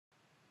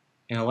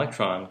An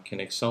electron can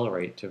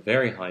accelerate to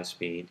very high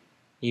speed,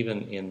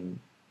 even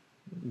in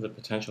the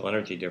potential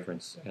energy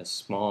difference as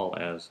small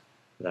as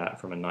that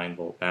from a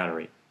 9-volt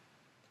battery.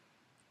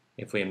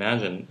 If we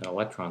imagine an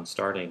electron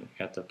starting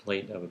at the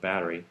plate of a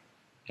battery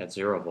at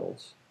 0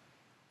 volts,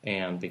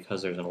 and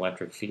because there's an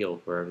electric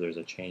field wherever there's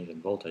a change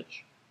in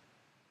voltage,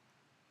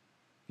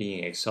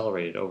 being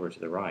accelerated over to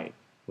the right,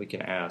 we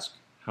can ask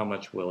how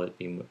fast will it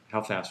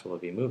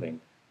be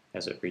moving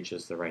as it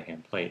reaches the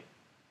right-hand plate.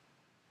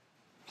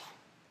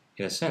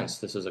 In a sense,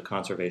 this is a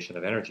conservation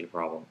of energy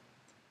problem,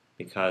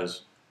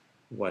 because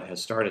what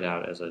has started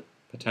out as a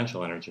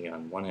potential energy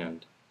on one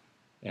end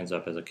ends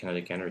up as a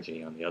kinetic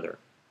energy on the other.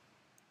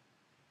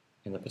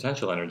 And the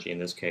potential energy in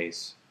this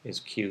case is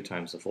Q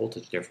times the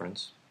voltage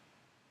difference,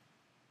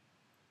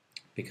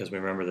 because we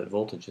remember that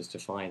voltage is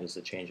defined as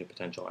the change in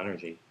potential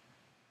energy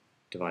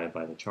divided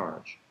by the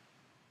charge.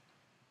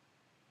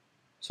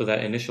 So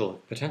that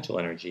initial potential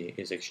energy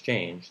is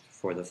exchanged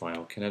for the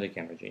final kinetic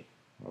energy,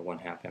 or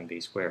 1/2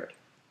 mv squared.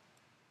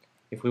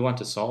 If we want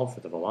to solve for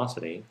the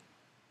velocity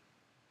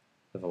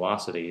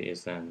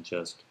is then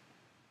just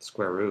the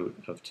square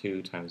root of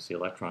 2 times the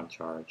electron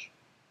charge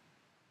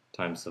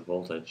times the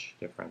voltage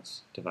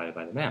difference divided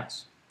by the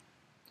mass.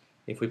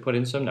 If we put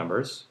in some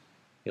numbers,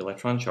 the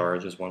electron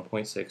charge is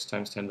 1.6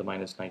 times 10 to the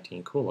minus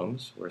 19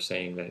 coulombs. We're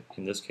saying that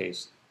in this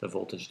case the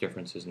voltage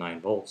difference is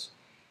 9 volts,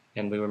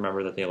 and we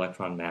remember that the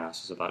electron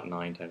mass is about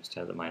 9 times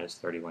 10 to the minus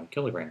 31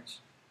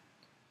 kilograms.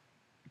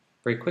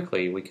 Very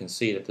quickly we can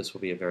see that this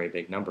will be a very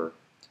big number.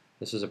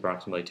 This is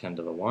approximately 10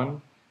 to the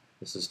 1,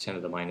 this is 10 to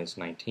the minus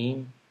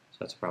 19, so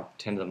that's about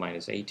 10 to the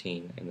minus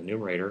 18 in the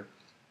numerator.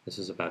 This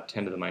is about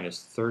 10 to the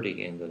minus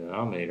 30 in the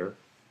denominator,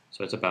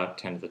 so it's about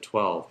 10 to the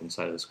 12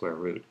 inside of the square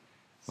root.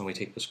 When we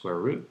take the square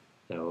root,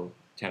 though,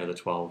 10 to the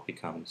 12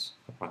 becomes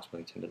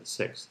approximately 10 to the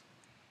 6th.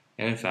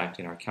 And in fact,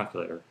 in our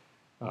calculator,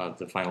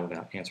 the final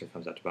answer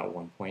comes out to about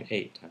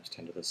 1.8 times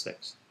 10 to the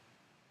 6th.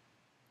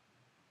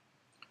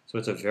 So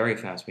it's a very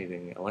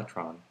fast-moving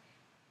electron.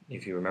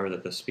 If you remember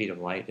that the speed of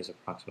light is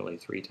approximately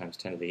 3 times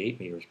 10 to the 8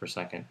 meters per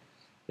second,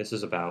 this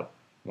is about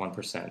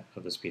 1%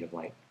 of the speed of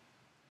light.